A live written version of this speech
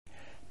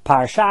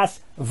Parshas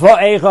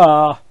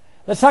Vaeira.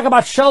 Let's talk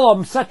about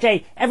Shalom.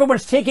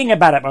 Everyone's thinking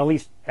about it, or at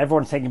least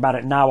everyone's thinking about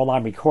it now while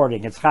I'm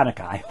recording. It's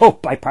Hanukkah. I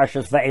hope by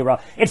Parshas Vaeira,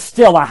 it's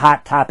still a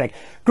hot topic.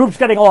 Groups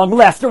getting along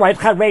left or right,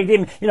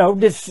 Charedim,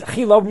 this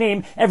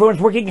Chilonim. Everyone's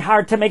working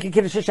hard to make a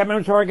Kiddush Hashem.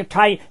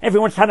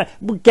 Everyone's trying to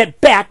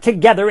get back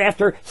together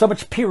after so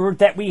much period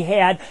that we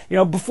had,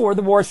 before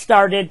the war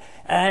started.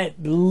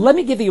 Let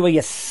me give you a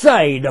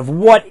aside of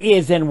what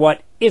is and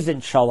what isn't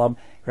Shalom.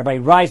 Rabbi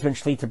Reisman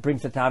Shlita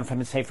brings it down from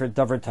his Sefer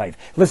Dover Tov.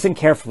 Listen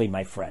carefully,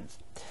 my friends.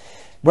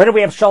 Where do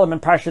we have Shalom in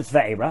Parshas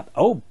Vaeira?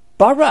 Oh,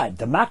 Barad,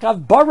 the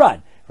Makas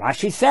Barad.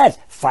 Rashi says,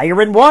 fire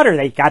and water,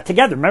 they got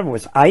together. Remember, it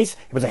was ice,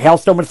 it was a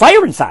hailstone with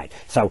fire inside.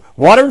 So,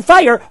 water and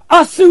fire,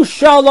 asu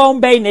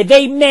shalom beine,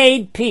 they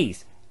made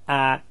peace.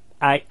 I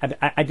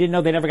didn't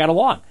know they never got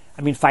along.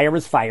 I mean, fire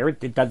is fire,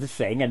 it does its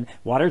thing, and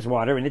water is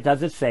water, and it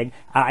does its thing.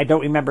 I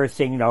don't remember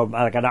seeing,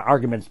 like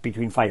arguments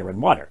between fire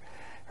and water,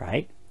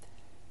 right?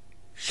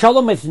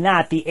 Shalom is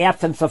not the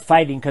absence of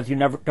fighting because you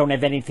don't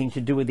have anything to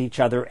do with each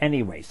other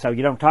anyway. So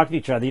you don't talk to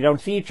each other, you don't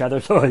see each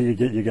other, so you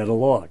get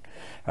along,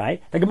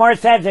 right? The Gemara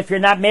says if you're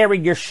not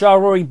married, you're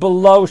sharoi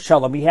below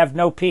Shalom. You have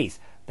no peace.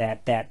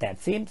 That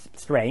seems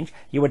strange.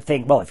 You would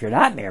think, well, if you're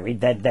not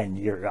married, then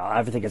you're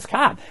everything is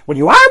calm. When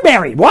you are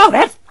married, well,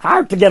 that's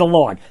hard to get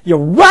along. You're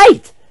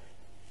right.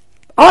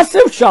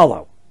 Also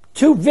Shalom.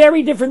 Two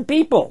very different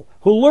people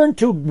who learn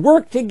to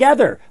work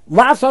together.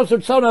 You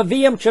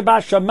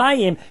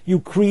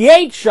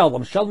create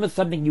Shalom. Shalom is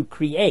something you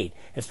create.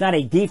 It's not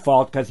a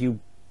default because you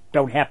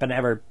don't happen to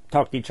ever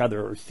talk to each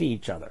other or see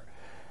each other.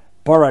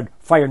 Barad,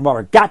 fire and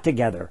water, got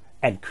together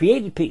and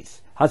created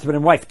peace. Husband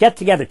and wife get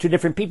together, two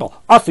different people.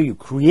 Also, you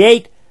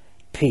create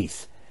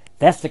peace.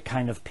 That's the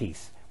kind of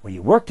peace where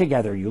you work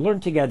together, you learn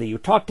together, you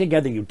talk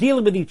together, you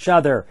deal with each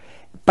other,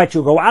 but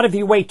you go out of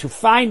your way to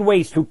find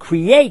ways to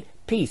create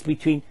peace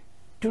between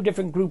two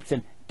different groups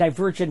and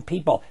divergent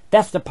people.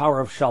 That's the power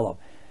of Shalom.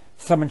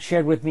 Someone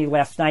shared with me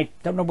last night,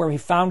 don't know where he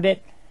found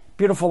it.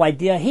 Beautiful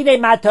idea. Hine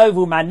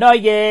matovu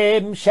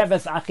manoyim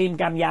shevas achim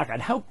gam yachad.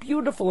 How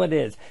beautiful it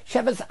is.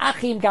 Shevas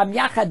achim gam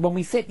yachad. When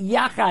we sit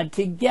yachad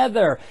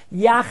together.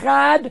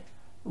 Yachad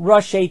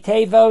Roshei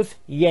Tevos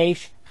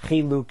Yesh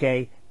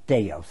Chiluke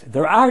Deos.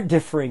 There are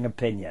differing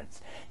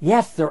opinions.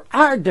 Yes, there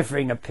are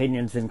differing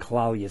opinions in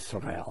Klal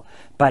Yisrael.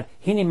 But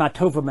hine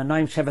matova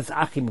manayim shevas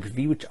achim, if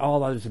you all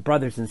those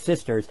brothers and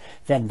sisters,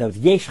 then those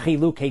yesh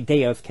chiluke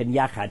deos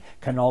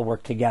can all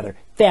work together.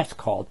 That's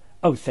called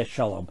Oseh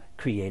Shalom,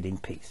 creating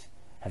peace.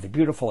 Have a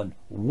beautiful and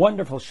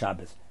wonderful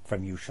Shabbos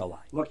from Yerushalayim.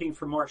 Looking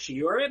for more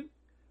shiurim?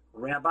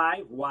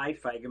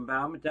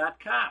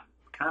 RabbiYFeigenbaum.com.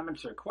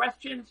 Comments or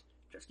questions?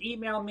 Just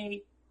email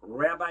me,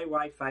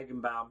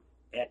 RabbiYFeigenbaum@gmail.com.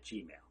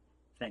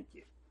 Thank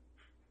you.